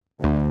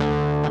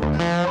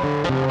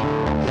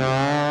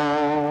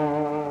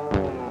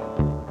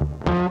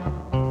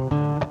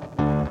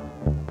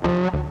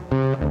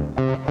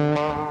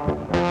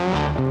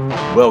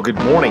Well, good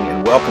morning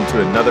and welcome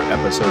to another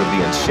episode of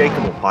the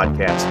Unshakable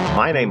Podcast.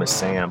 My name is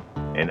Sam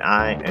and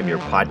I am your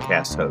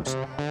podcast host.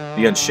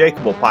 The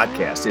Unshakable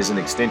Podcast is an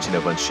extension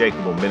of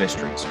Unshakable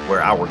Ministries,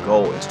 where our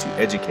goal is to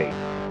educate,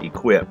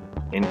 equip,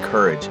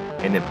 encourage,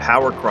 and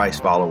empower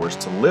Christ followers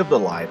to live the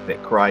life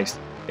that Christ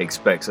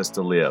expects us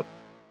to live.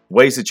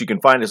 Ways that you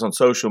can find us on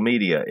social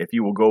media: if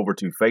you will go over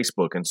to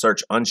Facebook and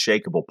search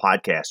Unshakable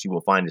Podcast, you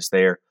will find us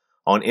there.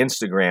 On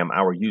Instagram,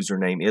 our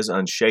username is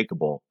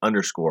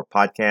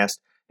unshakable_podcast.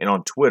 And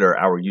on Twitter,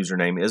 our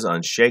username is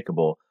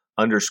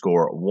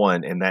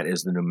unshakable_1, and that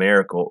is the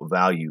numerical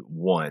value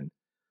 1.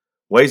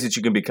 Ways that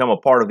you can become a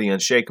part of the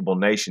Unshakable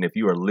Nation. If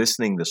you are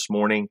listening this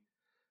morning,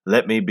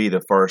 let me be the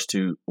first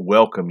to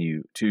welcome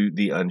you to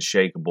the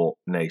Unshakable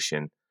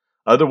Nation.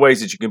 Other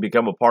ways that you can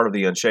become a part of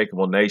the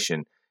Unshakable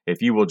Nation: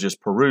 if you will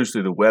just peruse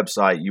through the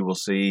website, you will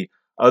see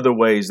other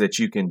ways that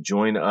you can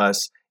join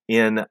us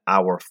in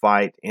our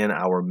fight, in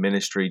our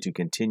ministry to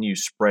continue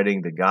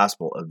spreading the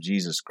gospel of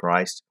Jesus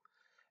Christ.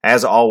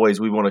 As always,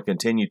 we want to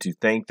continue to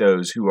thank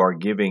those who are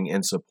giving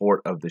in support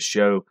of the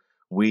show.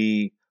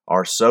 We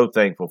are so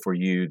thankful for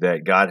you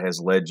that God has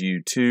led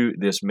you to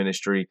this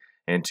ministry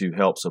and to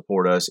help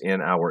support us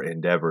in our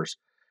endeavors.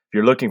 If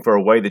you're looking for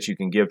a way that you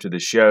can give to the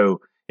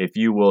show, if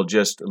you will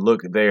just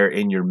look there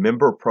in your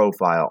member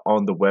profile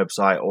on the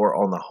website or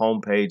on the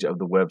homepage of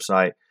the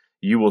website,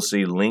 you will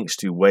see links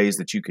to ways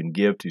that you can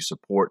give to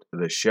support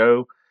the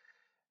show.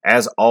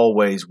 As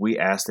always, we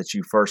ask that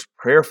you first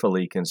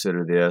prayerfully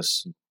consider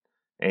this.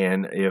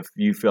 And if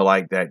you feel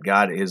like that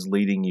God is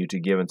leading you to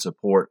give in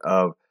support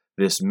of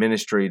this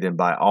ministry, then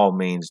by all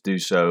means do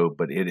so.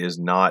 But it is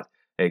not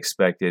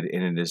expected,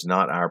 and it is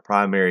not our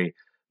primary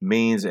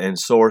means and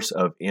source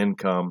of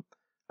income.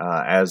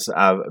 As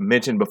I've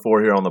mentioned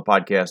before here on the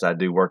podcast, I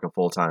do work a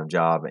full-time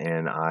job,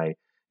 and I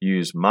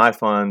use my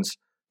funds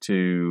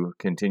to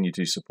continue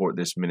to support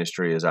this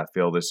ministry as I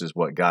feel this is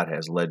what God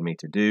has led me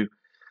to do.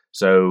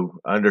 So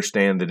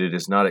understand that it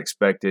is not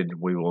expected.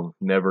 We will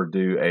never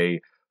do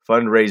a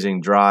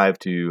fundraising drive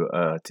to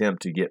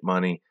attempt to get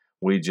money.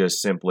 We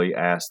just simply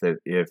ask that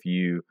if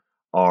you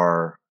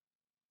are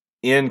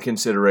in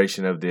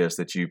consideration of this,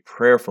 that you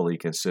prayerfully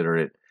consider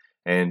it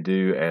and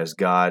do as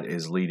God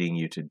is leading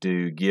you to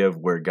do. Give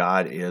where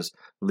God is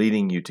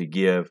leading you to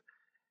give.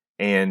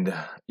 And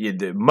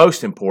the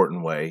most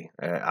important way,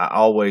 I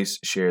always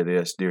share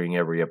this during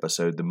every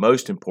episode, the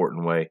most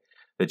important way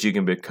that you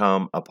can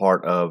become a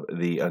part of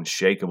the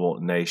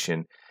Unshakable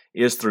Nation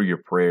is through your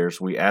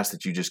prayers. We ask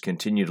that you just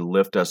continue to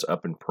lift us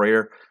up in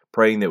prayer,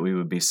 praying that we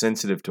would be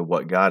sensitive to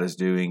what God is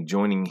doing,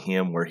 joining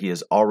Him where He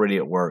is already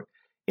at work,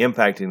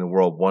 impacting the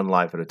world one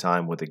life at a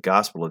time with the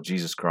gospel of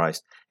Jesus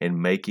Christ and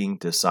making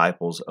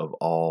disciples of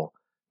all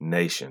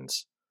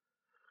nations.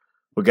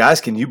 Well,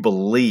 guys, can you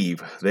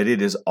believe that it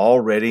is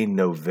already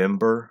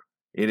November?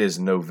 It is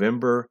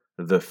November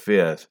the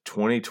 5th,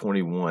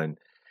 2021.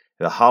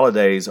 The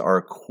holidays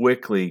are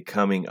quickly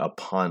coming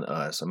upon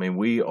us. I mean,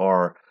 we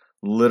are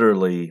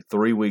literally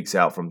 3 weeks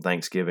out from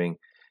Thanksgiving.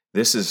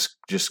 This is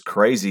just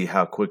crazy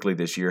how quickly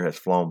this year has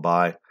flown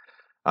by.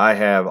 I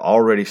have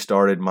already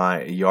started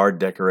my yard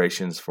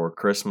decorations for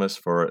Christmas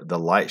for the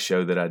light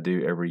show that I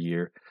do every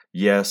year.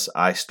 Yes,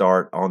 I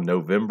start on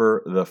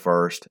November the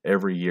 1st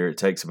every year. It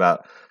takes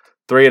about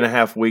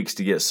 3.5 weeks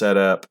to get set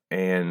up,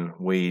 and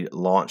we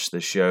launch the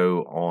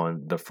show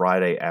on the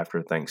Friday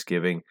after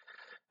Thanksgiving.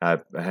 I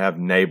have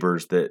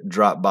neighbors that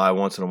drop by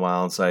once in a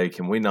while and say,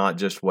 can we not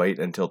just wait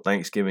until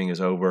Thanksgiving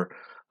is over?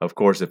 Of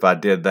course, if I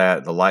did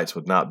that, the lights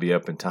would not be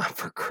up in time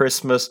for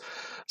Christmas.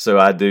 So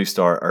I do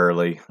start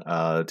early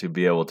to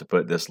be able to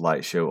put this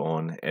light show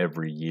on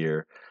every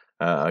year.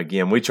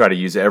 Again, we try to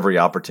use every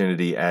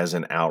opportunity as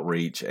an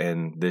outreach,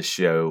 and this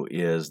show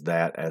is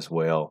that as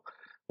well.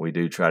 We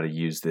do try to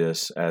use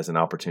this as an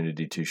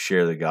opportunity to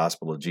share the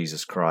gospel of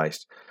Jesus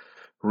Christ,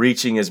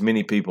 reaching as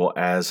many people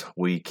as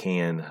we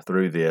can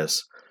through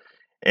this.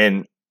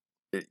 And,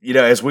 you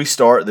know, as we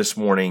start this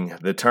morning,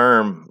 the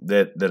term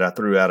that I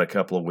threw out a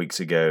couple of weeks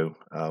ago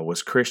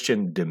was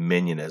Christian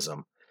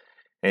dominionism.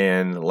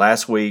 And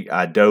last week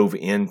I dove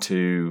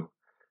into,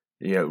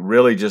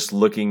 really just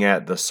looking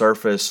at the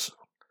surface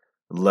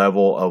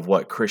level of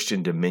what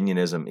Christian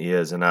dominionism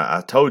is. And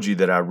I told you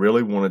that I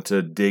really wanted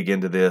to dig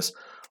into this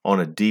on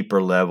a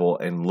deeper level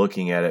and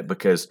looking at it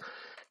because,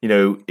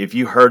 if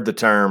you heard the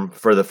term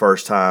for the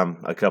first time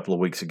a couple of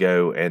weeks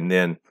ago, and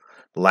then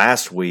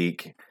last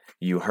week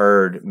you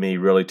heard me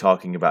really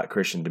talking about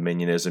Christian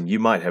dominionism, you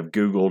might have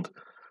Googled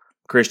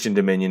Christian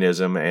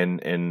dominionism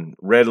and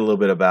read a little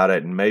bit about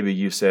it, and maybe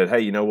you said, hey,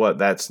 you know what,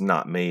 that's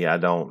not me. I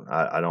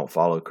don't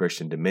follow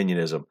Christian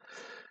dominionism.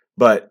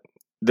 But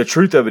the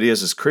truth of it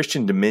is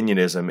Christian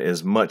dominionism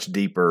is much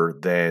deeper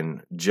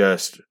than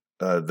just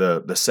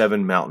the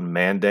seven mountain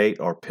mandate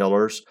or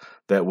pillars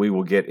that we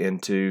will get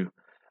into.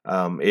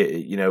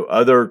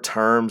 Other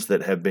terms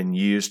that have been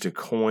used to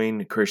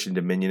coin Christian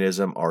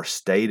dominionism are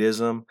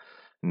statism,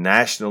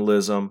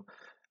 nationalism.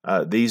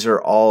 These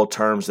are all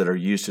terms that are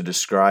used to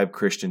describe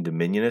Christian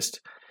dominionists.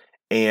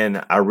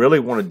 And I really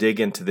want to dig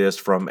into this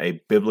from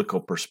a biblical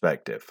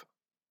perspective.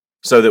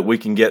 so that we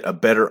can get a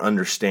better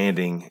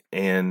understanding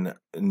and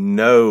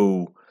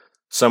know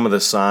some of the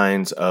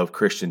signs of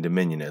Christian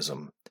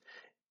dominionism.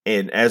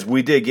 And as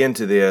we dig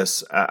into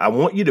this, I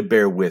want you to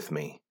bear with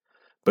me,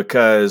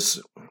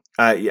 because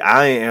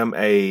I am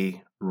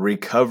a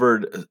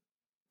recovered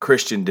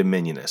Christian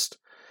dominionist.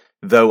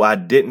 Though I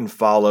didn't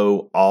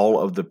follow all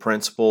of the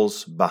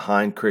principles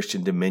behind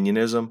Christian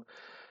dominionism,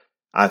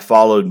 I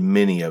followed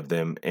many of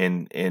them.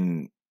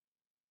 And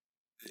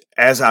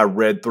as I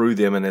read through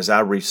them and as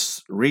I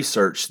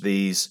researched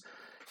these,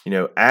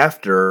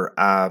 after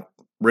I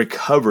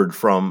recovered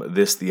from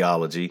this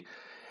theology,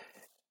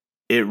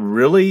 it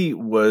really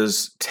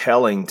was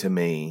telling to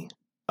me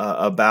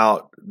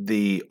about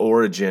the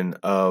origin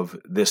of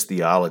this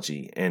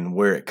theology and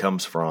where it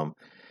comes from,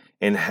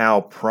 and how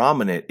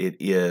prominent it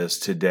is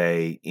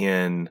today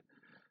in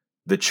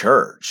the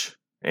church.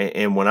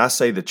 And when I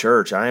say the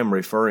church, I am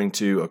referring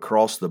to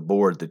across the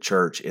board the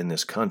church in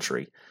this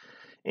country.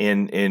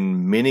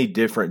 In many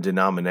different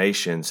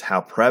denominations,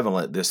 how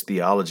prevalent this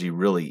theology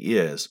really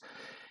is.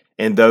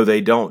 And though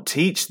they don't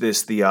teach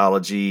this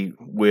theology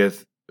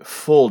with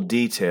full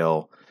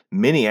detail,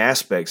 many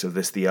aspects of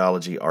this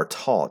theology are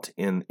taught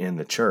in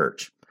the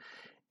church.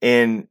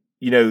 And,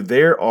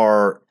 there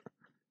are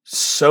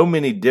so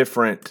many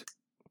different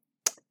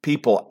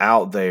people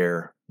out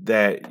there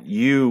that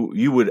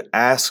you would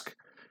ask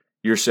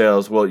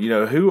yourselves, well,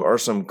 who are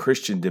some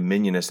Christian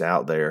dominionists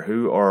out there?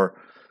 Who are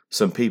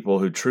some people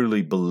who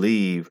truly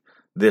believe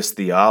this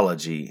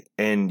theology?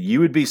 And you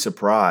would be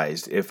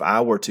surprised if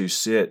I were to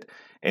sit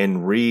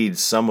and read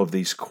some of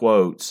these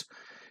quotes.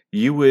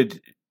 You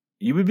would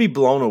be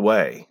blown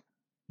away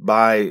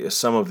by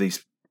some of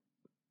these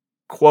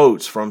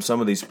quotes from some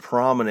of these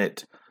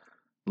prominent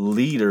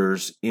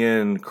leaders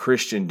in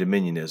Christian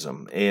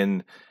dominionism.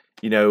 And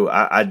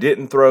I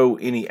didn't throw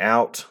any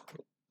out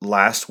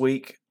last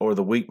week or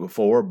the week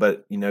before,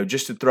 but,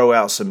 just to throw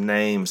out some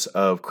names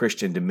of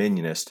Christian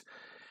dominionists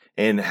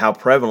and how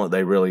prevalent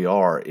they really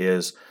are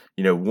is,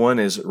 one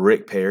is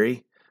Rick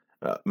Perry,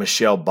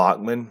 Michelle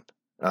Bachmann,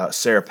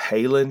 Sarah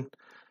Palin.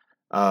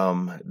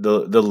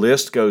 The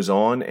list goes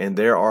on, and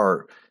there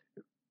are,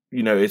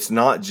 it's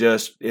not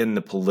just in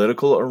the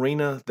political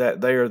arena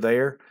that they are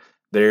there.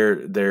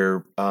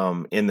 They're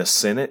in the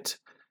Senate.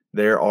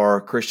 There are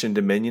Christian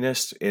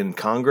dominionists in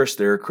Congress.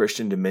 There are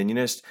Christian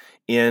dominionists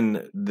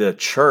in the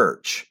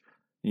church,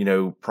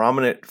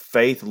 prominent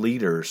faith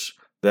leaders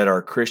that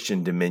are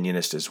Christian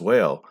dominionists as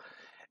well.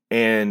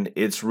 And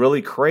it's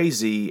really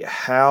crazy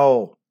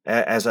how,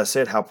 as I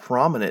said, how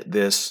prominent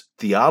this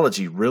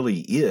theology really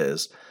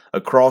is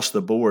across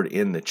the board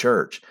in the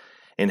church,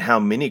 and how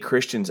many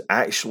Christians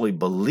actually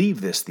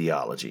believe this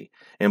theology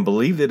and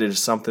believe that it is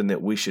something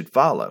that we should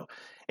follow.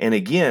 And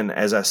again,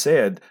 as I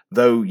said,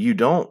 though you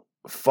don't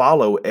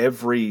follow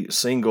every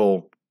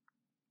single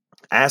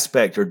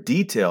aspect or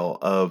detail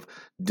of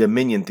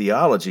dominion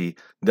theology,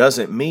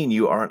 doesn't mean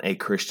you aren't a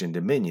Christian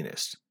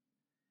dominionist.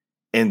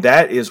 And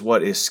that is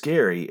what is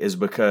scary, is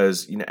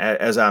because,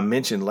 as I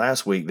mentioned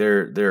last week,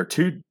 there are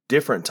two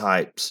different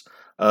types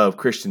of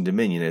Christian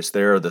dominionists.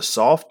 There are the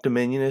soft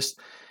dominionists,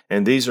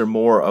 and these are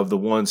more of the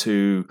ones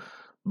who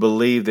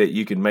believe that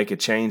you can make a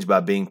change by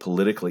being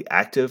politically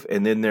active.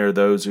 And then there are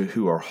those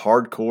who are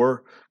hardcore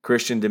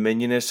Christian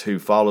dominionists who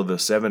follow the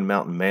Seven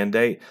Mountain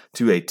Mandate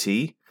to a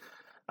T.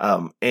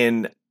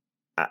 And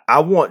I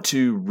want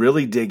to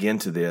really dig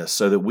into this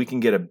so that we can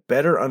get a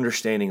better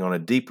understanding on a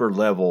deeper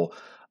level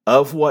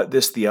of what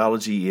this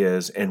theology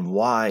is and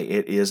why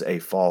it is a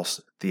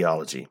false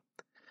theology.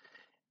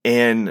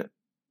 And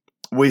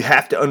we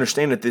have to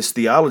understand that this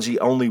theology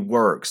only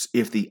works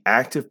if the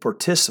active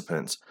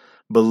participants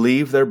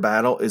believe their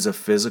battle is a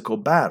physical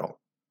battle.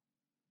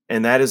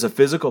 And that is a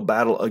physical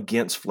battle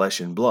against flesh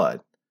and blood.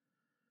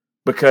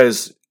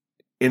 Because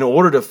in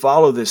order to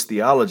follow this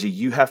theology,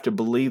 you have to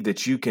believe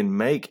that you can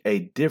make a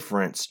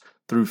difference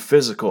through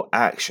physical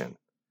action.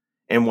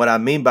 And what I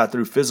mean by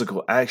through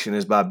physical action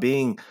is by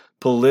being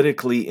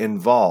politically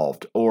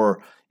involved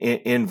or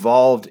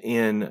involved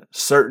in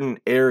certain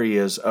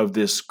areas of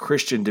this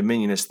Christian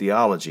dominionist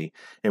theology.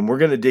 And we're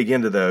going to dig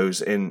into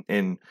those, and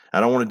I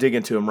don't want to dig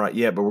into them right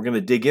yet, but we're going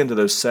to dig into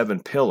those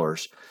 7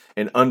 pillars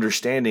and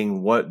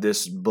understanding what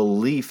this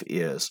belief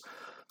is.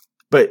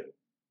 But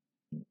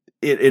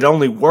it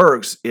only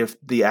works if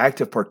the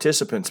active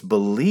participants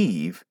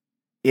believe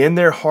in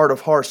their heart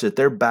of hearts that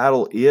their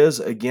battle is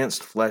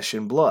against flesh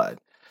and blood.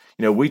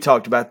 We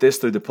talked about this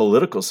through the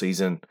political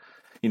season.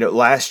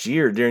 Last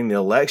year during the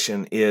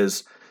election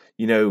is,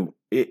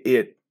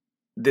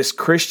 this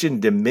Christian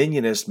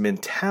dominionist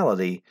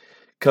mentality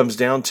comes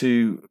down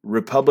to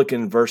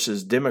Republican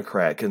versus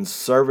Democrat,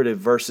 conservative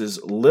versus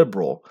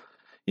liberal.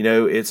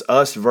 It's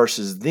us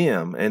versus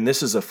them. And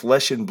this is a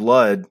flesh and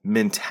blood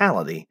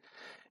mentality,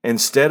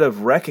 instead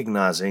of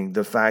recognizing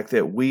the fact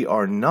that we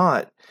are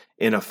not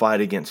in a fight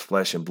against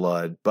flesh and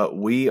blood, but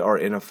we are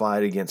in a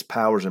fight against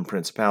powers and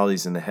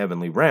principalities in the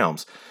heavenly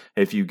realms.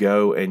 If you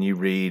go and you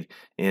read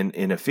in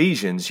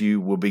Ephesians,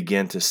 you will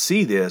begin to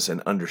see this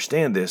and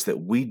understand this,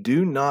 that we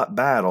do not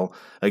battle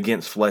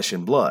against flesh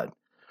and blood.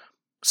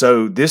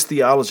 So this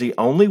theology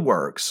only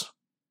works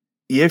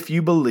if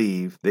you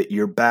believe that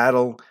your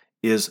battle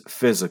is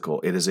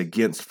physical. It is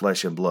against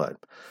flesh and blood.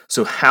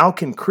 So how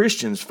can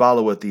Christians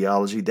follow a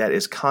theology that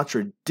is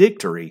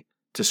contradictory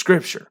to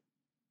Scripture?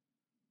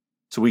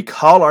 So we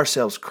call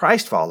ourselves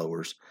Christ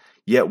followers,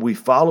 yet we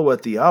follow a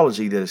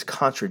theology that is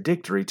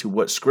contradictory to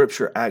what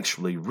Scripture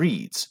actually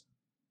reads.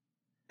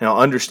 Now,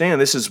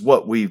 understand, this is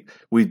what we've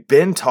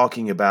been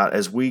talking about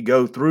as we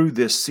go through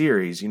this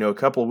series. A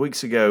couple of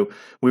weeks ago,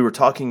 we were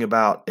talking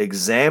about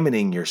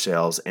examining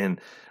yourselves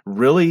and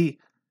really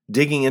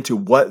digging into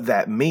what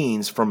that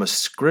means from a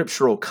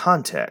scriptural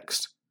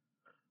context.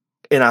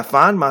 And I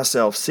find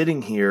myself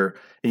sitting here,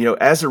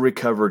 as a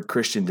recovered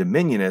Christian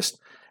dominionist,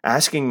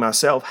 asking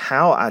myself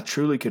how I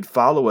truly could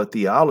follow a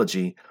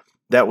theology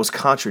that was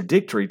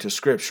contradictory to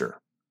Scripture.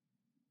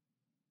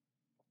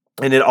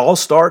 And it all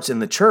starts in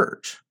the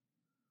church.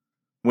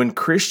 When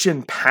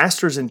Christian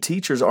pastors and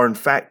teachers are in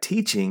fact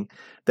teaching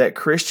that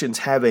Christians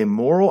have a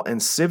moral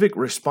and civic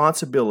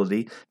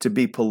responsibility to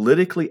be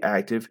politically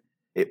active,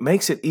 it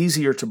makes it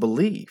easier to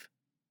believe.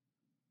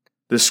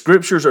 The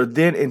Scriptures are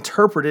then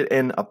interpreted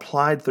and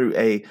applied through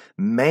a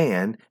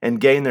man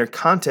and gain their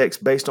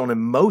context based on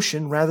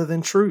emotion rather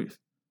than truth.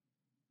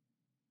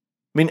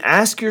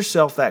 Ask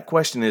yourself that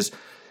question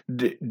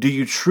do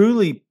you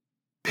truly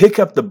pick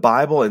up the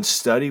Bible and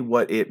study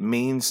what it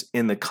means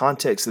in the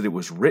context that it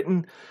was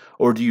written?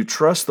 Or do you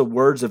trust the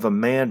words of a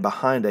man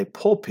behind a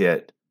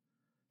pulpit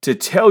to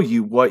tell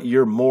you what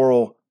your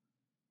moral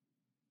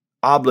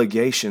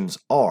obligations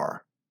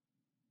are?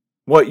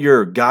 What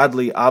your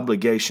godly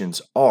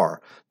obligations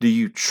are? Do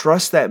you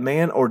trust that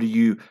man, or do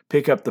you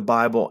pick up the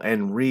Bible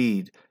and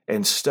read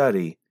and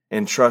study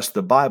and trust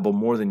the Bible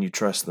more than you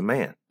trust the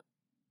man?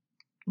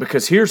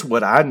 Because here's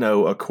what I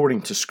know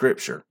according to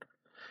Scripture,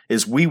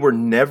 is we were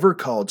never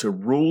called to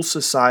rule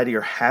society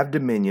or have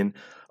dominion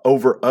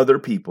over other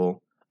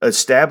people,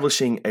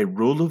 establishing a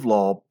rule of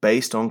law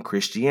based on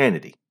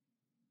Christianity.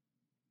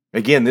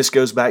 Again, this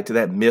goes back to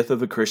that myth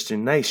of a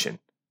Christian nation.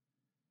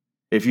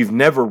 If you've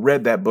never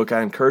read that book,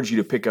 I encourage you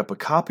to pick up a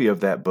copy of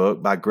that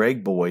book by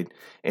Greg Boyd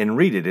and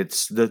read it.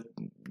 It's the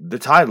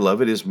title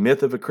of it is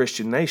Myth of a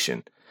Christian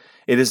Nation.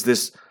 It is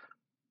this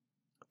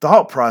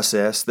thought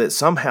process that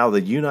somehow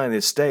the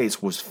United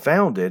States was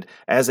founded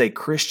as a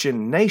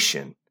Christian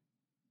nation.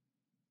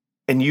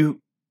 And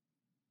you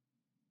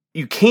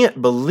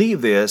can't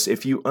believe this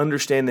if you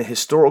understand the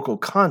historical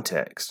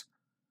context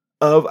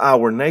of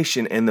our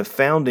nation and the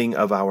founding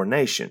of our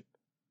nation.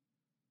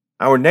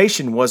 Our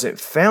nation wasn't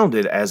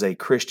founded as a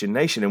Christian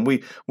nation, and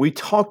we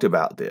talked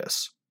about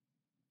this.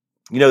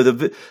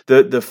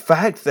 The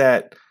fact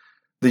that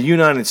the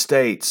United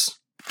States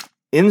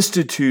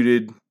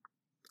instituted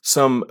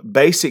some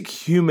basic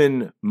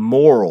human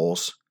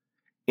morals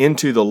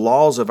into the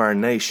laws of our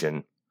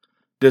nation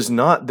does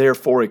not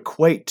therefore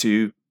equate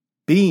to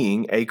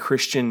being a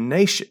Christian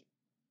nation.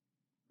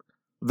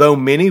 Though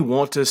many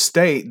want to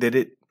state that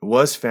it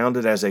was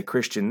founded as a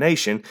Christian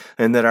nation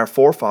and that our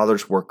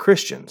forefathers were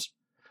Christians.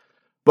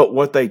 But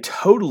what they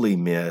totally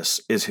miss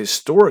is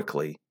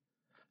historically,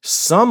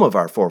 some of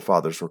our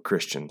forefathers were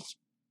Christians.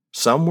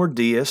 Some were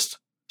deists,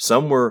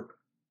 some were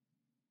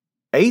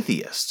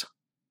atheists.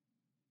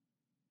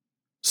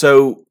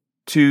 So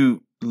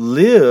to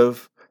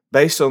live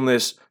based on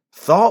this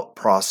thought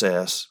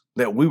process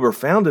that we were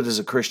founded as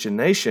a Christian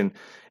nation,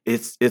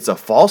 it's a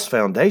false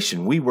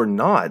foundation. We were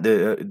not.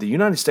 The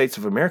United States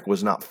of America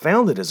was not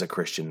founded as a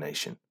Christian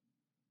nation.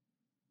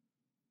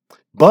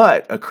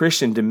 But a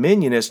Christian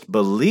dominionist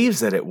believes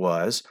that it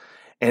was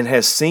and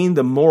has seen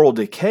the moral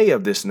decay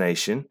of this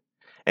nation,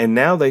 and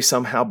now they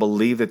somehow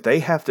believe that they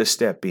have to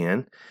step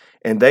in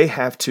and they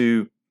have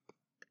to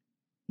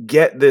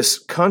get this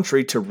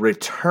country to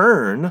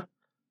return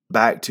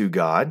back to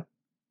God.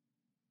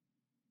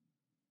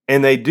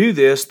 And they do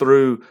this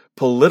through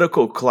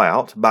political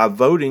clout by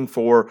voting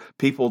for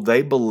people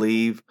they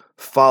believe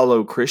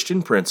follow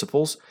Christian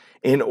principles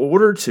in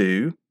order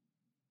to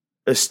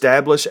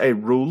establish a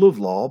rule of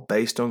law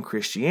based on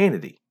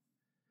Christianity.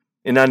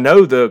 And I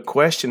know the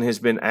question has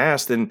been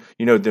asked, then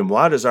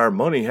why does our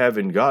money have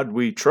in God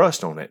we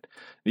trust on it?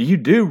 You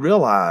do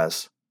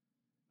realize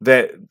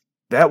that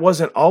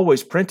wasn't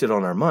always printed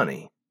on our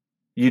money.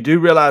 You do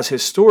realize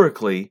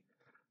historically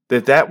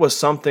that was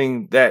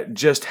something that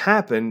just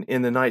happened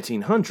in the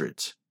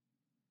 1900s.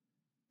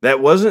 That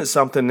wasn't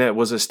something that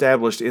was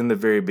established in the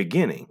very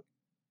beginning.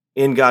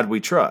 In God we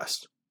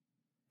trust.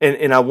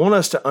 And I want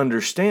us to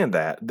understand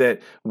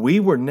that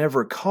we were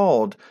never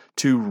called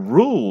to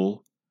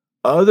rule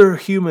other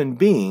human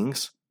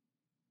beings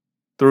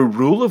through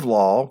rule of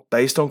law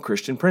based on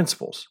Christian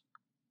principles.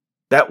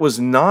 That was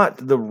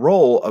not the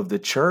role of the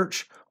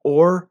church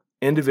or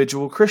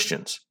individual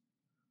Christians.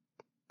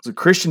 So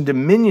Christian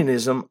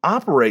dominionism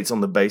operates on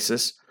the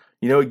basis,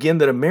 again,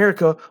 that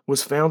America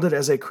was founded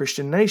as a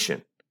Christian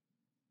nation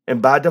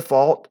and by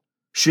default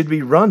should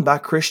be run by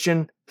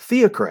Christian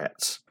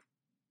theocrats.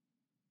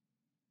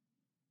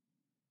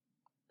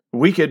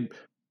 We could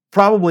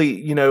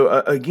Probably,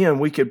 again,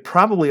 we could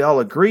probably all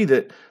agree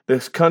that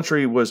this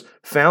country was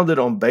founded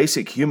on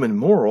basic human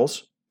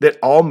morals, that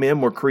all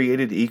men were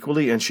created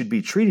equally and should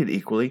be treated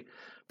equally,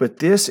 but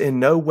this in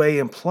no way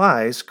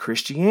implies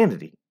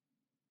Christianity.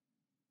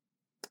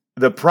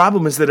 The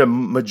problem is that a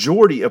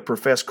majority of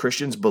professed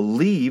Christians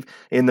believe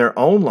in their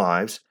own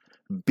lives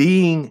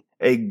being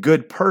a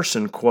good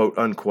person, quote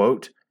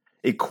unquote,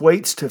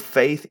 equates to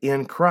faith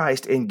in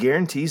Christ and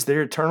guarantees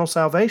their eternal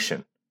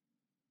salvation.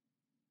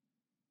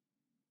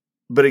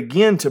 But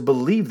again, to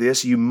believe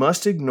this, you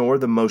must ignore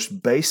the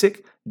most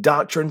basic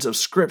doctrines of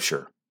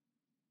Scripture.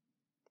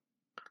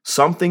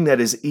 Something that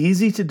is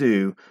easy to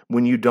do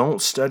when you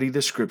don't study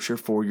the Scripture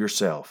for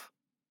yourself.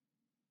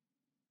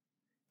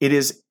 It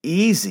is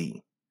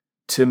easy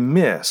to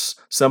miss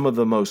some of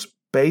the most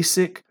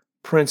basic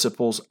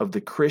principles of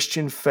the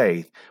Christian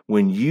faith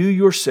when you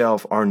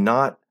yourself are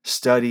not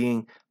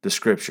studying the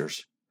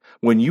Scriptures.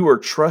 When you are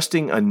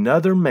trusting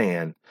another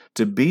man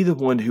to be the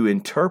one who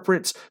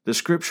interprets the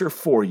Scripture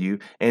for you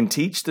and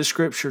teach the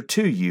Scripture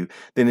to you,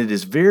 then it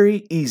is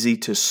very easy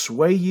to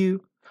sway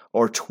you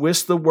or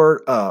twist the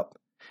word up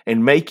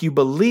and make you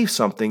believe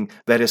something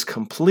that is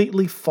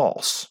completely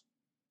false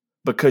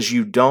because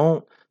you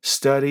don't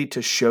study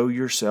to show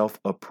yourself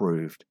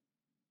approved.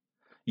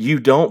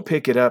 You don't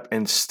pick it up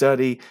and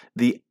study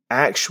the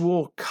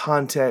actual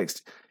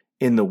context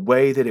in the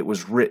way that it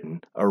was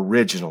written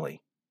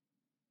originally.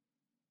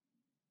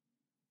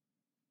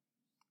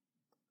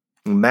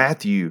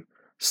 Matthew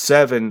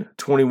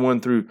 7:21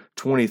 through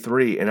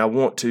 23, and I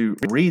want to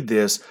read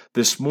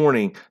this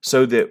morning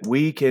so that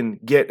we can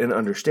get an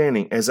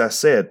understanding. As I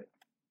said,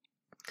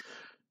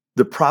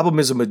 the problem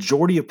is a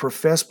majority of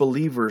professed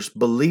believers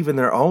believe in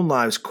their own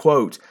lives,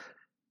 quote,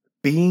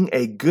 being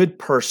a good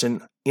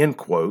person, end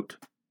quote,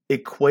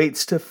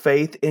 equates to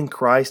faith in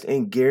Christ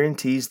and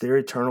guarantees their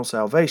eternal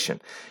salvation.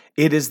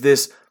 It is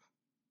this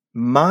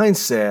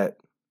mindset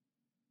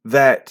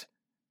that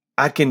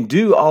I can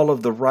do all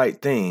of the right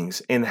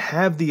things and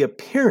have the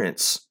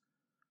appearance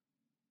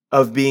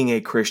of being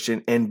a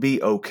Christian and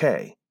be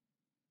okay.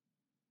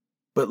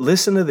 But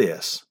listen to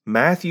this.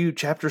 Matthew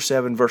chapter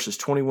 7, verses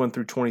 21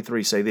 through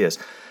 23 say this,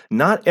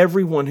 "Not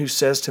everyone who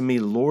says to me,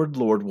 'Lord,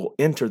 Lord,' will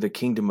enter the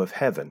kingdom of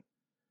heaven,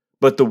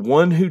 but the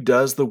one who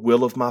does the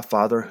will of my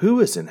Father who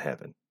is in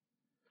heaven.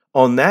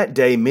 On that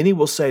day many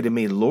will say to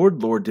me,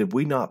 'Lord, Lord, did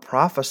we not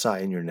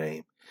prophesy in your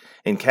name,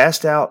 and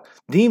cast out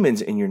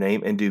demons in your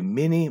name, and do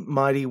many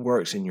mighty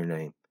works in your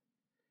name?'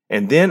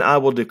 And then I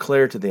will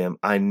declare to them,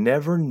 'I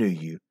never knew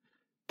you.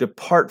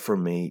 Depart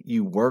from me,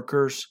 you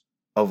workers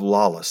of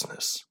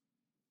lawlessness.'"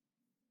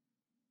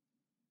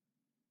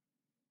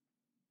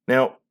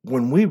 Now,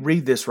 when we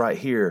read this right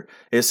here,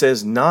 it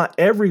says, "Not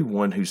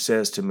everyone who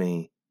says to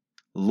me,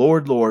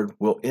 'Lord, Lord,'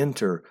 will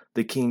enter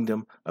the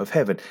kingdom of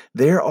heaven."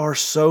 There are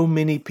so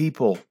many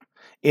people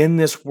in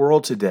this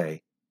world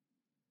today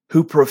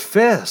who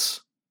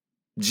profess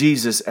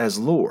Jesus as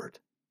Lord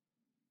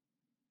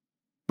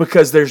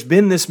because there's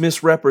been this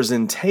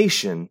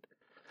misrepresentation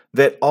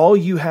that all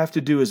you have to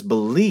do is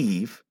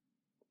believe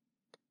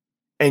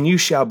and you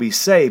shall be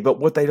saved. But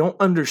what they don't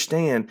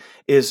understand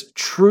is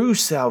true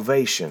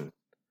salvation.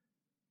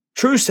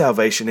 True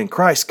salvation in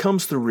Christ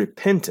comes through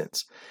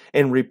repentance,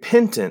 and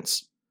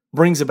repentance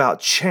brings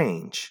about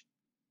change.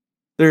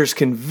 There's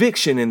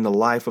conviction in the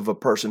life of a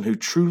person who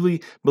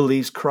truly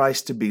believes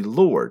Christ to be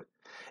Lord.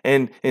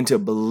 And to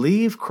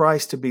believe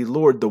Christ to be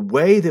Lord the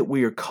way that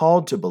we are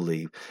called to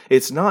believe,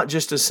 it's not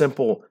just a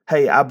simple,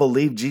 "Hey, I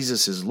believe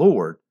Jesus is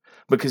Lord."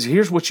 Because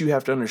here's what you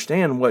have to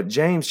understand, what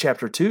James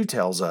chapter 2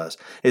 tells us,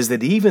 is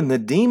that even the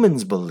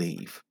demons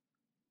believe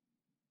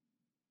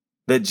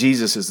that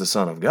Jesus is the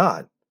Son of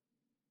God.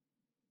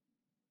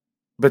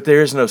 But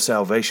there is no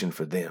salvation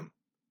for them.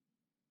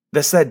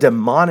 That's that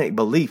demonic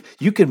belief.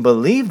 You can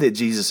believe that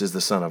Jesus is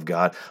the Son of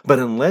God, but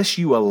unless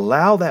you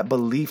allow that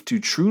belief to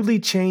truly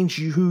change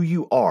you who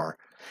you are,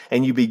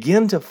 and you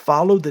begin to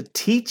follow the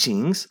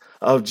teachings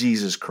of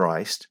Jesus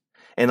Christ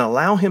and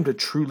allow Him to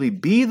truly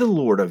be the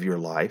Lord of your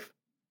life,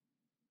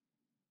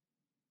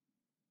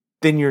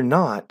 then you're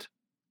not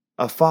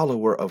a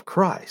follower of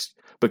Christ.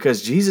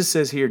 Because Jesus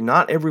says here,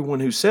 "Not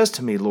everyone who says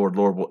to me, 'Lord,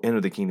 Lord,' will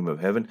enter the kingdom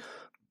of heaven,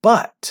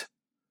 but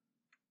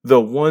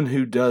the one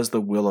who does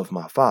the will of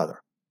my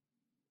Father."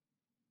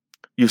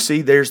 You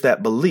see, there's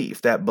that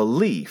belief that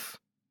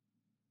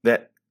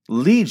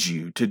leads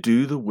you to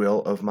do the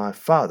will of my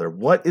Father.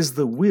 What is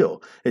the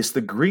will? It's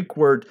the Greek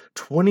word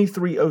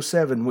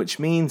 2307, which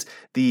means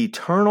the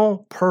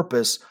eternal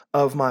purpose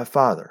of my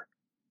Father.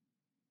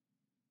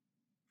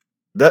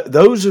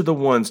 Those are the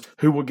ones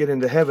who will get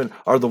into heaven,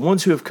 are the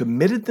ones who have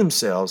committed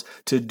themselves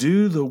to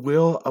do the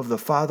will of the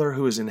Father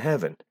who is in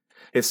heaven.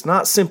 It's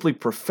not simply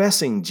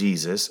professing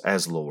Jesus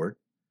as Lord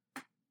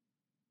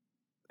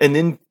and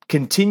then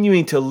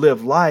continuing to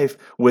live life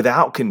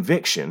without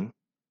conviction.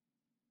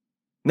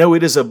 No,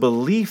 it is a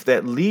belief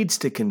that leads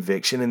to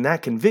conviction, and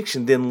that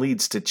conviction then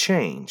leads to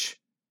change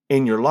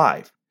in your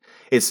life.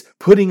 It's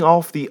putting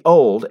off the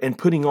old and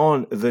putting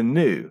on the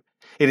new.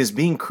 It is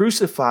being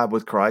crucified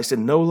with Christ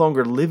and no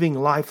longer living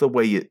life the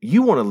way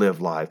you want to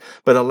live life,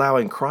 but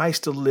allowing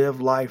Christ to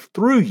live life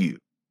through you.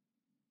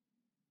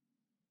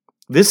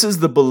 This is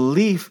the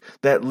belief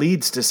that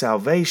leads to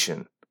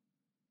salvation.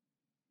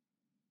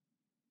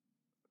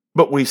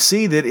 But we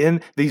see that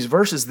in these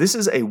verses, this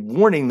is a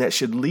warning that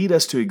should lead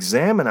us to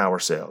examine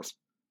ourselves,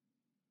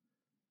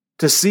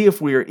 to see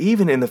if we are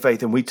even in the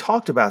faith. And we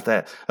talked about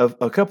that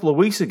a couple of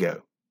weeks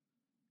ago,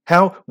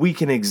 how we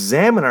can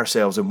examine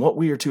ourselves and what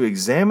we are to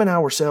examine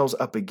ourselves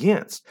up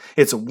against.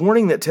 It's a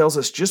warning that tells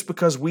us just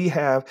because we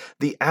have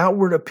the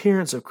outward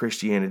appearance of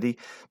Christianity,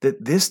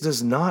 that this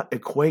does not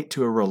equate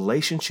to a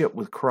relationship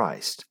with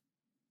Christ.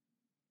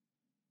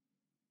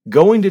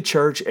 Going to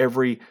church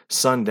every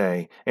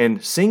Sunday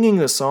and singing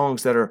the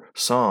songs that are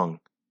sung,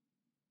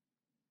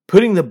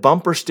 putting the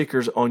bumper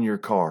stickers on your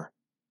car,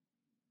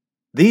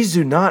 these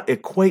do not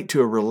equate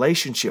to a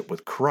relationship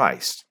with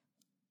Christ.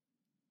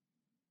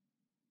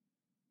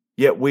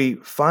 Yet we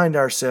find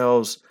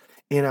ourselves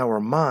in our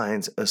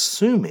minds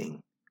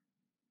assuming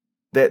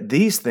that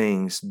these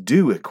things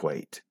do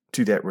equate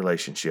to that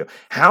relationship.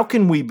 How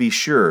can we be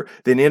sure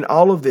then in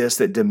all of this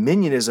that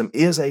dominionism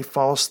is a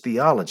false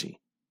theology?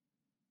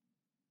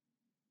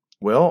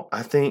 Well,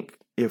 I think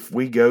if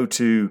we go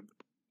to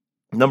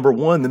number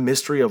 1, the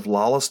mystery of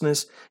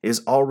lawlessness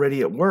is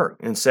already at work.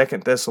 In 2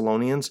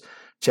 Thessalonians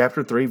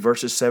chapter 3,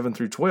 verses 7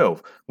 through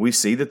 12, we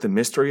see that the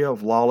mystery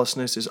of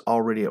lawlessness is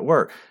already at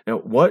work. Now,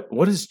 what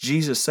does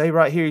Jesus say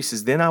right here? He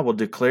says, "Then I will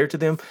declare to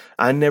them,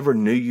 I never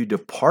knew you.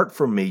 Depart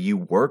from me, you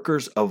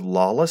workers of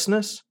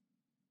lawlessness."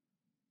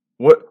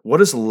 What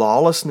does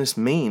lawlessness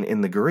mean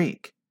in the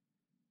Greek?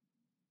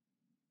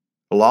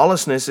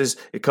 Lawlessness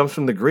it comes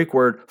from the Greek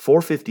word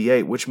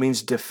 458, which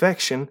means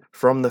defection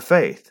from the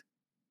faith.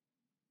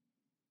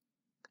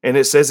 And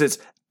it says it's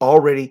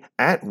already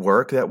at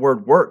work. That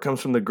word work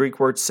comes from the Greek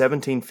word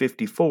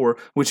 1754,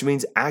 which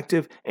means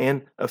active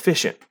and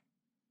efficient.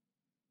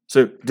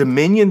 So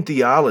dominion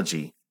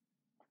theology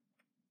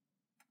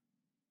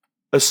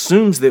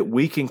assumes that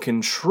we can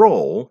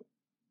control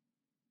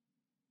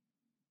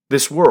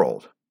this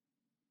world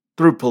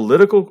through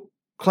political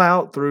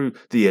clout, through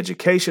the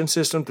education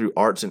system, through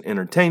arts and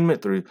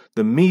entertainment, through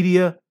the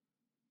media.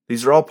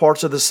 These are all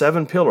parts of the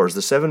 7 pillars,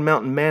 the 7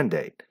 mountain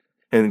mandate.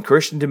 And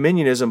Christian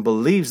dominionism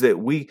believes that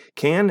we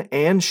can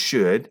and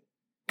should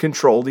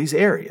control these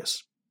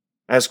areas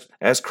as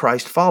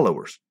Christ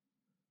followers.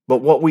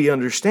 But what we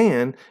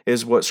understand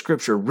is what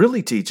Scripture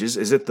really teaches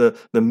is that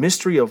the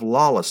mystery of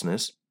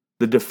lawlessness,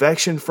 the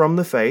defection from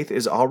the faith,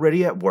 is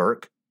already at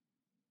work.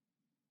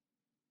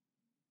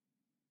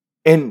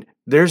 And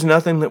there's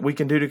nothing that we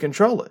can do to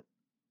control it.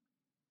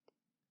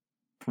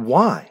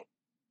 Why?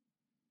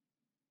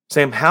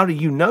 Sam, how do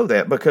you know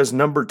that? Because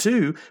number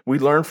 2, we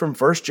learn from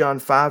 1 John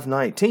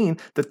 5:19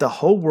 that the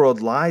whole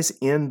world lies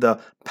in the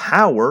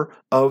power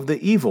of the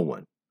evil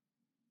one.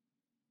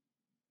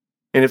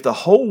 And if the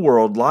whole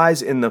world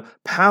lies in the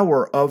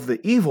power of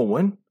the evil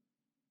one,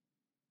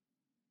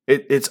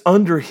 it's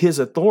under his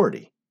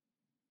authority.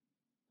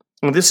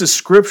 And this is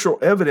scriptural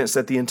evidence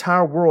that the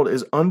entire world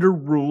is under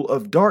rule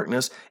of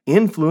darkness,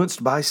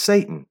 influenced by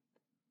Satan.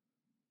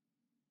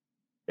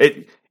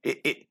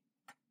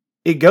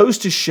 It goes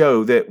to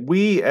show that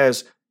we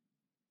as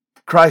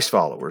Christ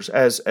followers,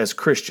 as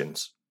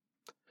Christians,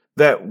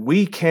 that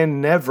we can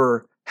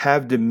never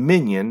have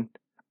dominion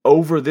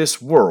over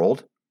this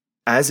world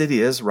as it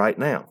is right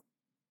now.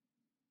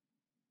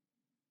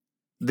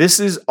 This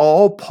is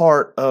all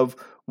part of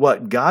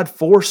what God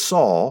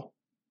foresaw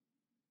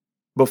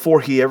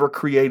before he ever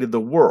created the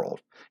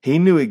world. He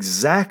knew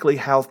exactly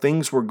how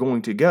things were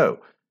going to go,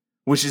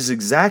 which is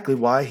exactly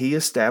why he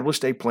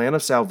established a plan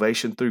of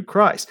salvation through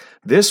Christ.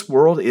 This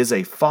world is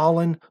a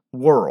fallen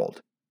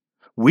world.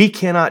 We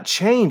cannot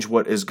change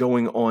what is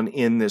going on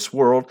in this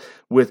world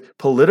with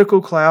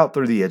political clout,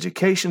 through the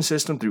education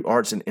system, through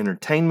arts and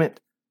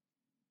entertainment.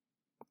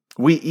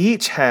 We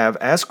each have,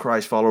 as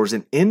Christ followers,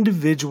 an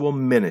individual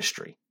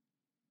ministry,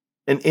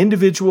 an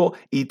individual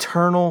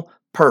eternal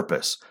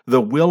purpose,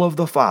 the will of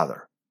the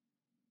Father.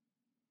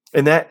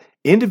 And that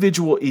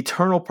individual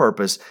eternal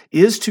purpose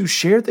is to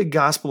share the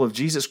gospel of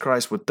Jesus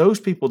Christ with those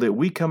people that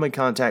we come in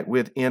contact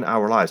with in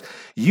our lives.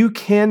 You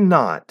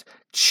cannot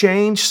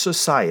change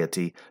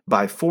society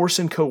by force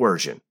and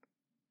coercion,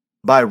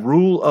 by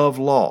rule of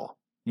law.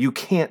 You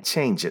can't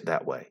change it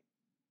that way.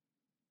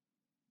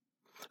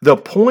 The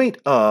point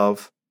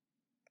of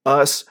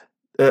us,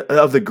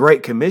 of the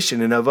Great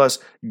Commission and of us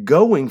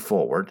going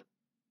forward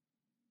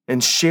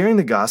and sharing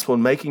the gospel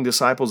and making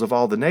disciples of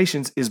all the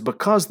nations is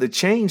because the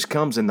change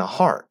comes in the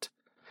heart.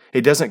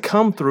 It doesn't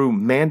come through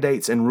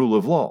mandates and rule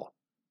of law.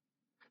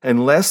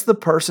 Unless the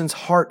person's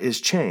heart is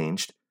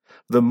changed,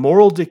 the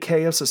moral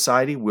decay of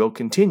society will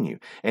continue.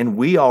 And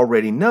we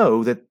already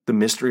know that the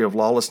mystery of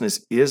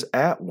lawlessness is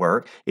at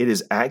work. It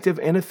is active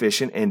and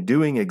efficient and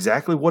doing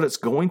exactly what it's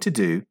going to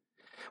do,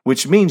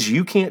 which means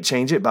you can't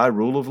change it by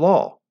rule of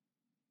law.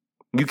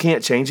 You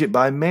can't change it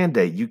by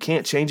mandate. You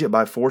can't change it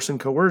by force and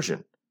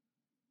coercion.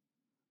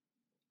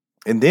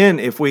 And then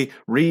if we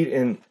read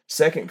in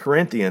 2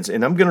 Corinthians,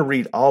 and I'm going to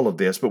read all of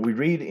this, but we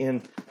read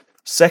in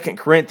 2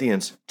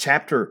 Corinthians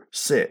chapter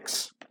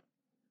 6,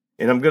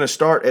 and I'm going to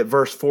start at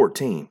verse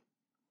 14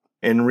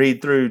 and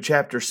read through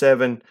chapter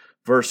 7,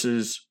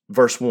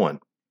 verse 1.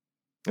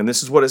 And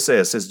this is what it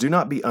says. It says, "Do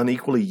not be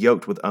unequally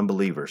yoked with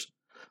unbelievers.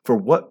 For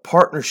what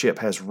partnership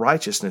has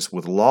righteousness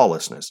with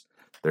lawlessness?"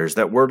 There's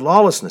that word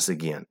lawlessness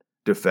again.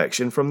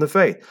 "Defection from the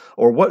faith.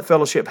 Or what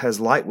fellowship has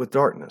light with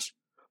darkness?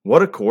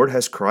 What accord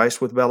has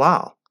Christ with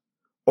Belial?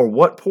 Or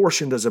what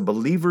portion does a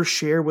believer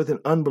share with an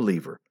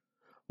unbeliever?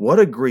 What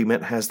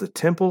agreement has the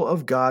temple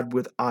of God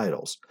with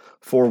idols?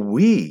 For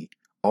we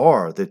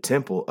are the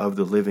temple of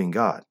the living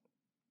God.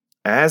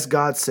 As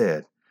God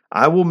said,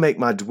 I will make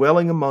my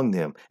dwelling among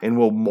them and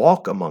will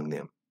walk among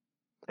them.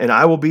 And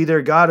I will be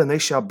their God and they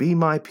shall be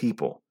my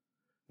people.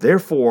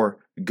 Therefore,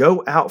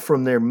 go out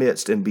from their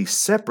midst and be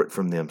separate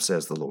from them,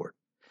 says the Lord,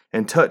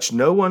 and touch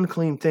no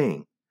unclean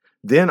thing.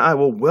 Then I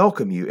will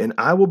welcome you, and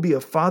I will be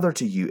a father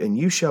to you, and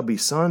you shall be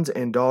sons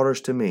and daughters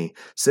to me,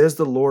 says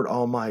the Lord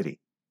Almighty.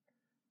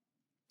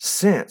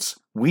 Since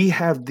we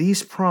have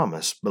these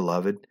promises,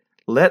 beloved,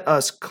 let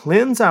us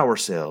cleanse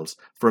ourselves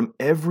from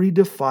every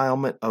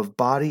defilement of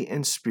body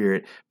and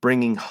spirit,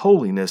 bringing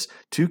holiness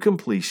to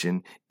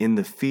completion in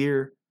the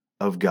fear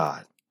of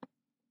God."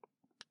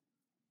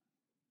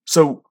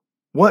 So,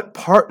 what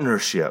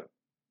partnership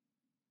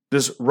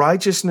does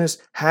righteousness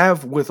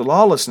have with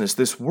lawlessness?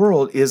 This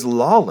world is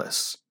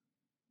lawless.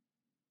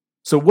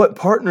 So what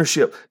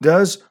partnership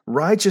does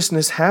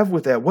righteousness have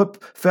with that?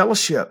 What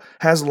fellowship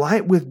has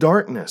light with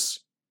darkness?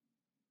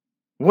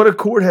 What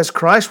accord has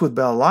Christ with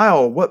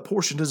Belial? What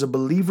portion does a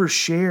believer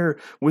share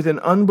with an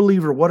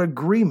unbeliever? What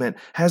agreement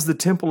has the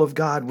temple of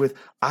God with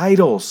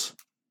idols?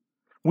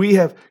 We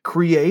have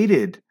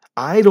created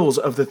idols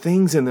of the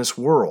things in this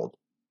world.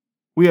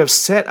 We have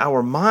set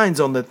our minds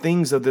on the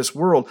things of this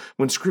world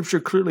when Scripture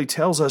clearly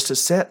tells us to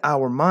set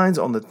our minds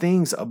on the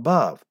things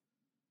above.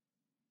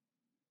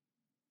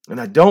 And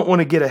I don't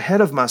want to get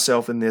ahead of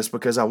myself in this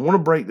because I want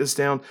to break this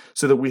down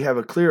so that we have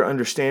a clear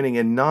understanding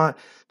and not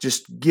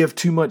just give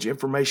too much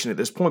information at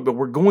this point, but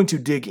we're going to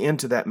dig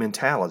into that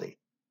mentality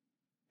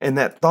and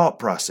that thought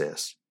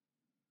process.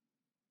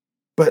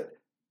 But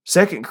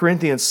 2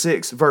 Corinthians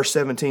 6 verse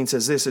 17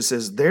 says this. It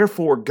says,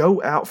 "Therefore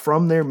go out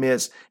from their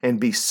midst and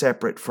be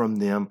separate from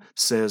them,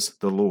 says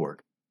the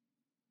Lord."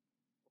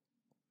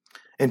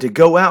 And to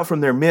go out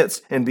from their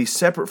midst and be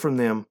separate from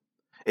them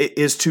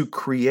is to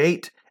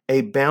create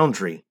a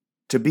boundary.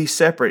 To be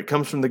separate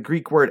comes from the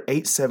Greek word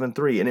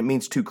 873, and it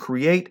means to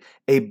create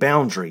a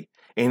boundary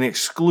and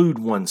exclude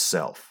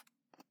oneself.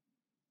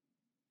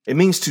 It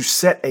means to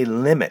set a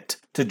limit,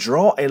 to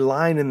draw a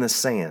line in the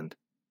sand,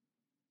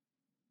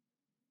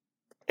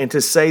 and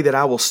to say that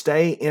I will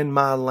stay in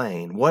my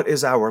lane. What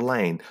is our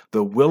lane?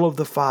 The will of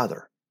the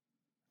Father,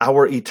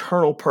 our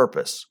eternal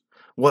purpose,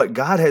 what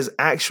God has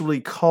actually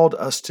called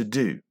us to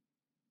do,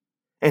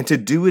 and to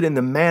do it in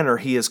the manner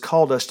He has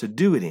called us to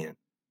do it in,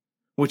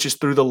 which is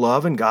through the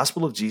love and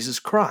gospel of Jesus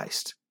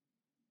Christ.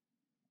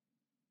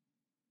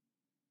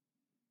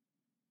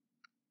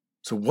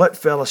 So what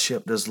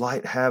fellowship does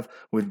light have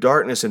with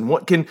darkness, and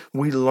what can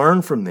we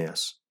learn from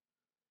this?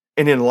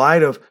 And in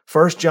light of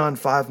 1 John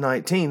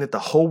 5:19, that the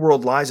whole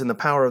world lies in the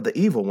power of the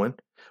evil one,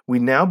 we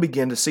now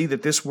begin to see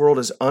that this world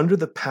is under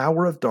the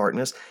power of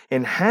darkness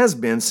and has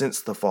been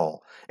since the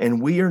fall,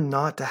 and we are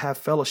not to have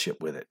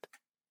fellowship with it.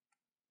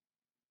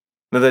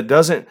 Now, that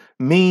doesn't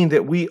mean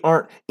that we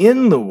aren't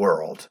in the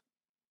world.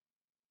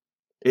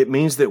 It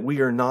means that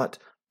we are not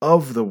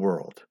of the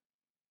world.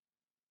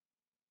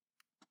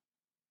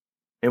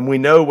 And we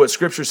know what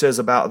Scripture says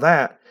about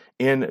that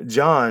in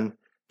John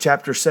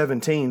chapter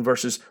 17,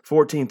 verses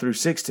 14 through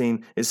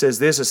 16. It says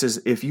this, it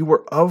says, "If you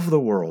were of the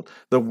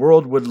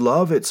world would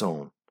love its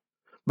own.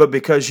 But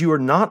because you are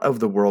not of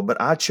the world,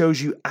 but I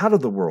chose you out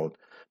of the world,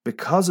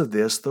 because of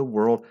this, the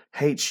world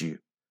hates you."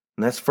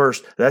 And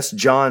that's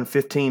John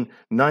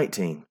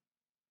 15:19.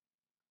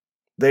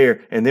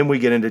 There, and then we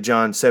get into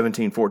John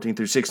 17:14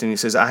 through 16. He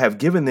says, "I have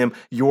given them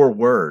your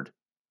word,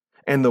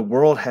 and the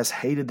world has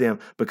hated them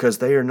because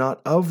they are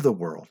not of the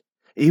world,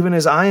 even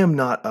as I am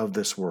not of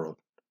this world.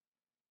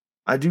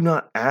 I do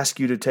not ask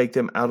you to take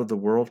them out of the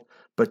world,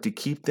 but to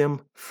keep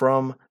them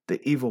from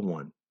the evil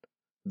one.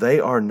 They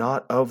are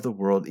not of the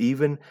world,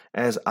 even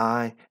as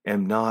I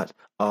am not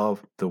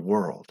of the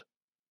world."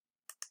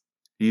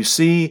 You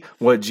see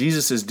what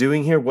Jesus is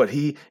doing here, what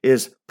He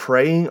is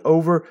praying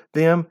over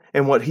them,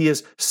 and what He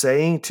is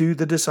saying to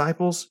the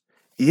disciples?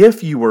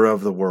 If you were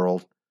of the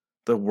world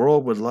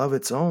would love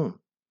its own.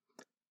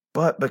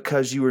 But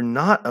because you are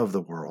not of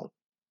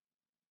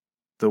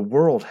the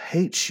world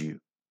hates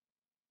you.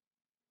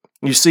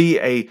 You see,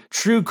 a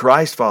true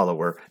Christ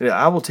follower,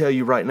 I will tell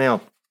you right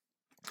now,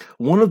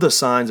 one of the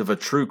signs of a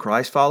true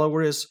Christ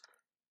follower is,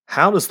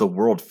 how does the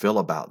world feel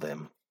about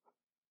them?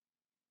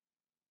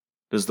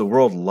 Does the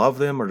world love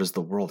them or does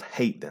the world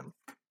hate them?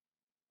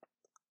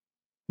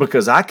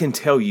 Because I can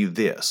tell you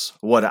this,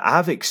 what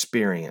I've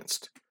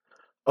experienced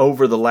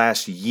over the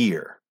last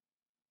year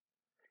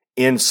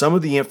in some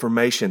of the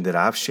information that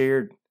I've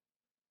shared,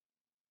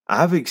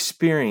 I've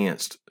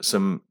experienced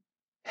some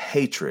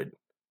hatred.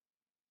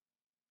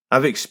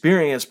 I've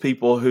experienced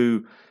people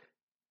who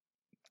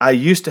I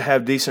used to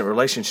have decent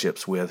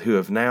relationships with who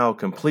have now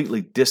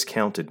completely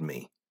discounted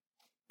me.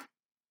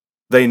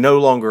 They no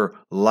longer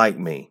like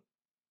me,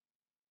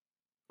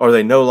 or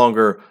they no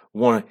longer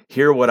want to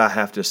hear what I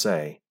have to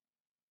say.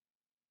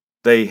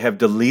 They have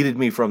deleted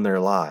me from their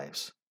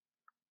lives.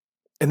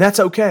 And that's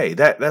okay.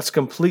 That's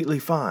completely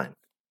fine.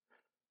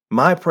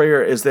 My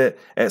prayer is that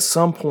at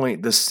some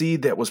point the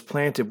seed that was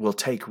planted will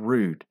take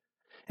root,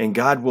 and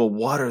God will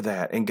water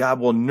that, and God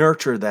will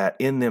nurture that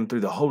in them through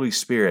the Holy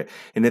Spirit,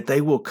 and that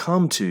they will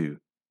come to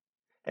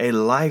a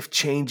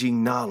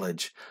life-changing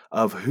knowledge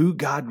of who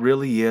God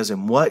really is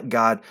and what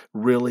God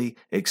really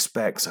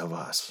expects of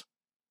us.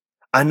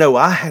 I know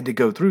I had to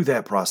go through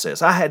that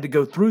process. I had to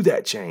go through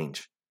that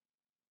change.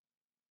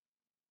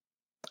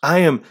 I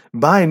am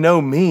by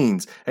no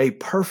means a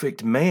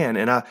perfect man,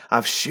 and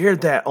I've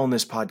shared that on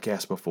this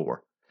podcast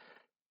before.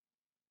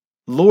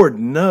 Lord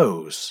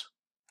knows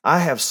I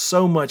have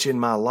so much in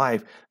my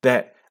life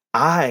that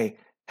I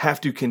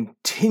have to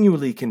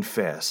continually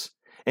confess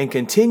and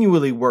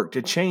continually work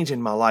to change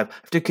in my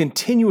life, to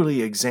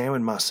continually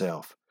examine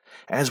myself,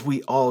 as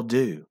we all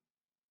do.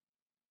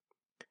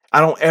 I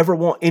don't ever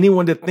want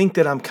anyone to think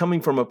that I'm coming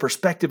from a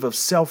perspective of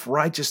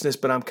self-righteousness,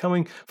 but I'm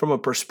coming from a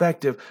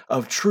perspective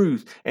of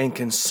truth and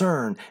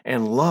concern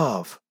and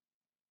love.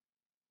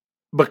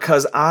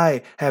 Because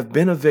I have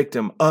been a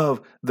victim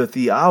of the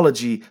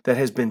theology that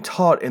has been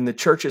taught in the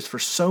churches for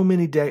so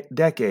many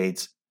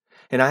decades,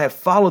 and I have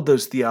followed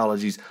those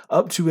theologies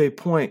up to a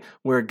point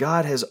where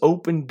God has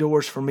opened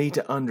doors for me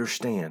to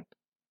understand.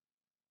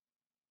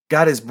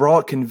 God has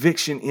brought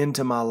conviction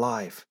into my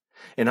life.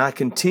 And I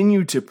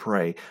continue to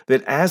pray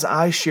that as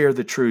I share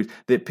the truth,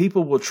 that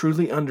people will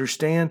truly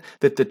understand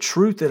that the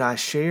truth that I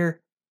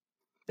share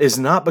is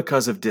not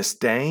because of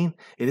disdain.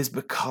 It is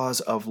because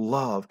of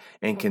love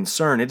and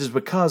concern. It is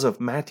because of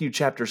Matthew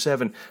chapter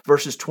 7,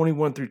 verses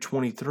 21 through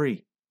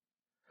 23.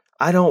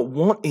 I don't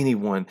want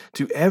anyone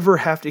to ever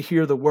have to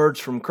hear the words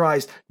from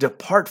Christ,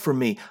 "Depart from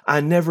me,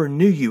 I never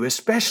knew you,"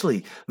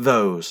 especially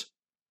those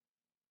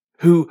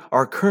who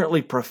are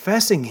currently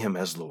professing Him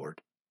as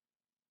Lord.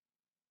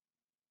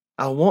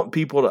 I want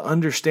people to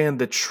understand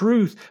the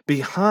truth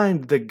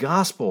behind the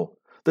gospel,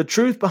 the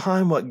truth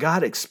behind what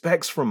God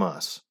expects from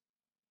us,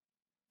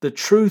 the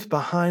truth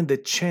behind the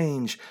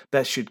change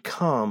that should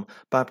come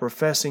by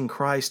professing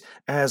Christ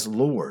as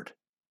Lord.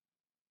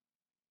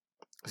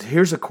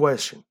 Here's a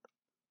question.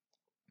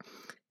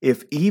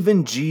 If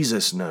even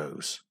Jesus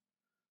knows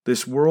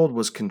this world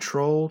was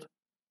controlled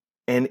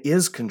and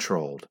is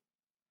controlled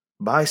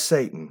by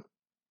Satan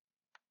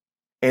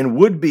and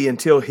would be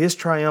until His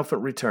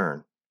triumphant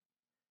return,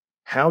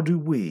 how do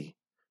we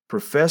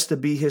profess to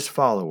be His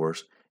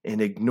followers and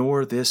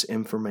ignore this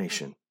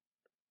information?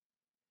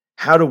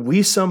 How do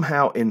we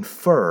somehow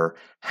infer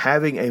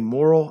having a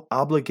moral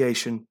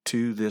obligation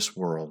to this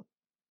world?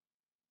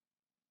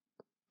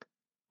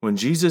 When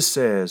Jesus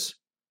says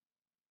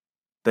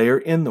they are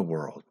in the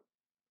world,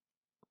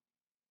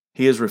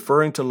 He is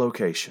referring to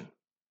location.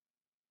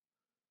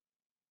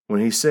 When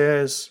He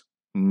says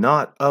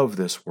not of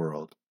this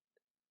world,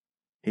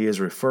 He is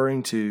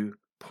referring to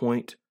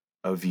point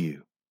of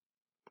view.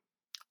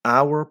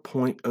 Our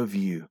point of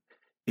view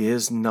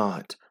is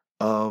not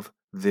of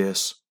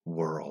this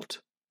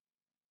world.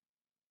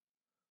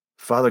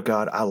 Father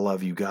God, I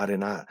love you, God,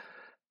 and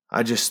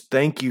I just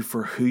thank you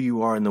for who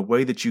you are and the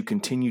way that you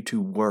continue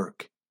to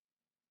work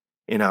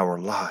in our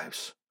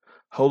lives.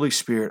 Holy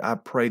Spirit, I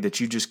pray that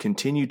you just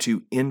continue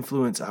to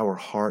influence our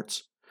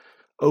hearts,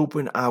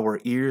 open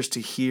our ears to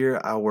hear,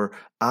 our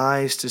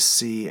eyes to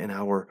see, and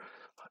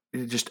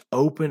just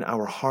open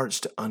our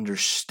hearts to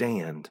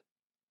understand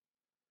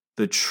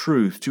the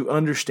truth, to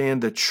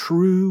understand the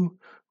true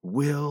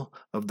will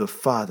of the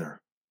Father.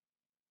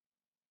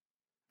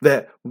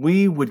 That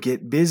we would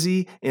get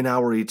busy in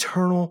our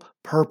eternal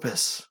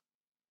purpose.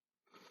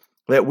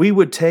 That we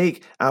would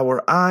take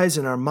our eyes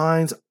and our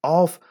minds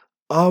off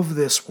of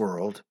this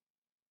world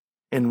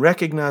and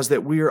recognize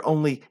that we are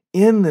only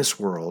in this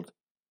world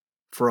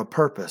for a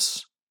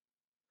purpose,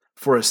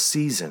 for a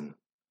season.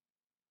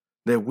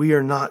 That we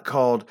are not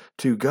called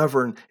to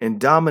govern and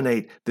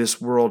dominate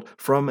this world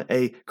from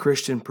a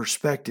Christian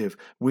perspective.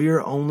 We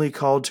are only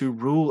called to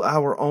rule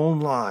our own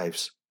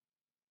lives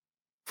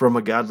from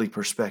a godly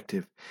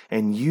perspective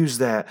and use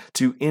that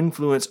to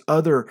influence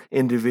other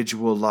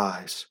individual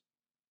lives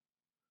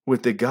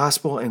with the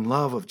gospel and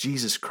love of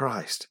Jesus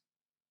Christ.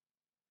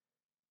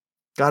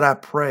 God, I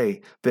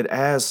pray that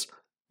as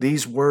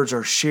these words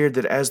are shared,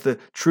 that as the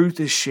truth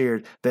is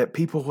shared, that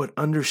people would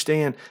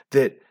understand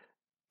that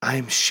I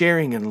am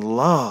sharing in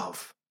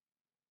love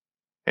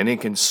and in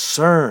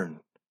concern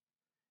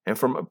and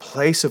from a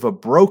place of a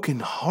broken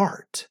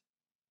heart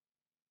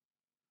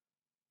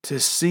to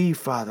see,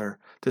 Father,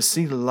 to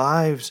see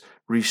lives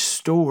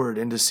restored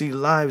and to see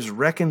lives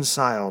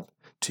reconciled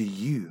to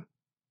you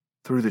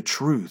through the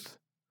truth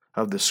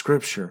of the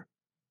Scripture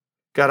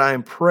God, I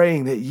am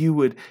praying that you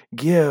would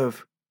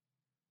give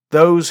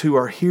those who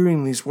are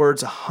hearing these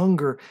words a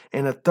hunger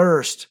and a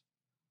thirst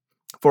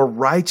for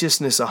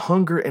righteousness, a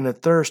hunger and a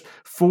thirst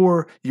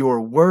for your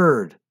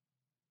word,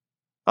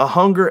 a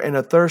hunger and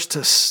a thirst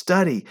to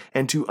study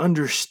and to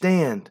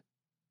understand.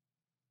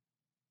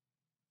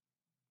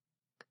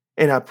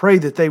 And I pray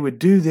that they would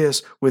do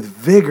this with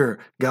vigor,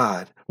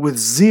 God, with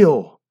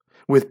zeal,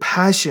 with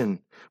passion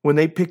when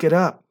they pick it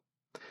up.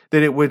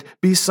 That it would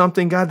be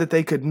something, God, that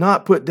they could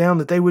not put down,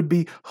 that they would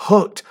be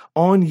hooked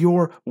on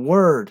your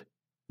word,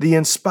 the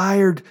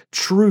inspired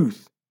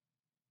truth.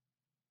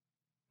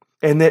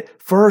 And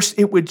that first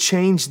it would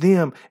change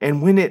them,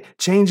 and when it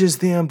changes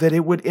them, that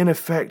it would in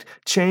effect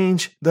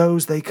change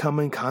those they come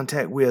in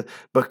contact with,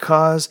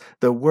 because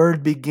the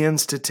word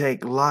begins to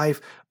take life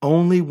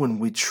only when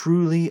we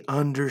truly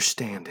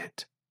understand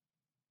it.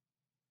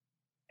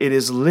 It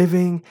is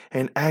living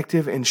and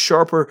active and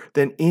sharper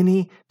than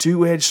any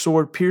two-edged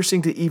sword,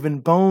 piercing to even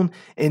bone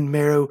and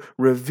marrow,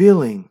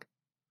 revealing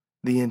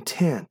the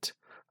intent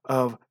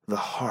of the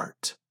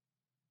heart.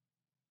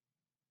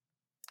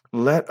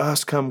 Let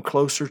us come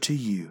closer to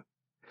you.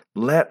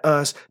 Let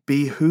us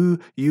be who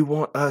you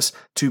want us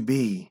to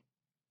be.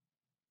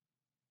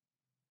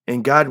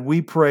 And God,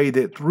 we pray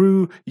that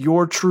through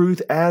your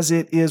truth as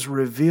it is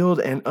revealed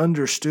and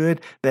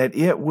understood, that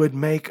it would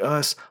make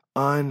us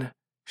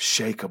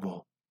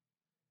unshakable.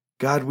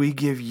 God, we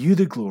give you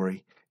the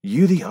glory,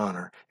 you the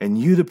honor, and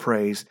you the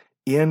praise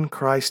in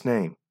Christ's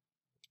name.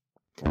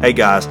 Hey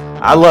guys,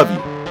 I love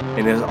you.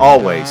 And as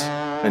always,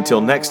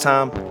 until next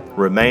time,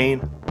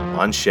 remain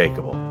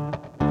unshakable.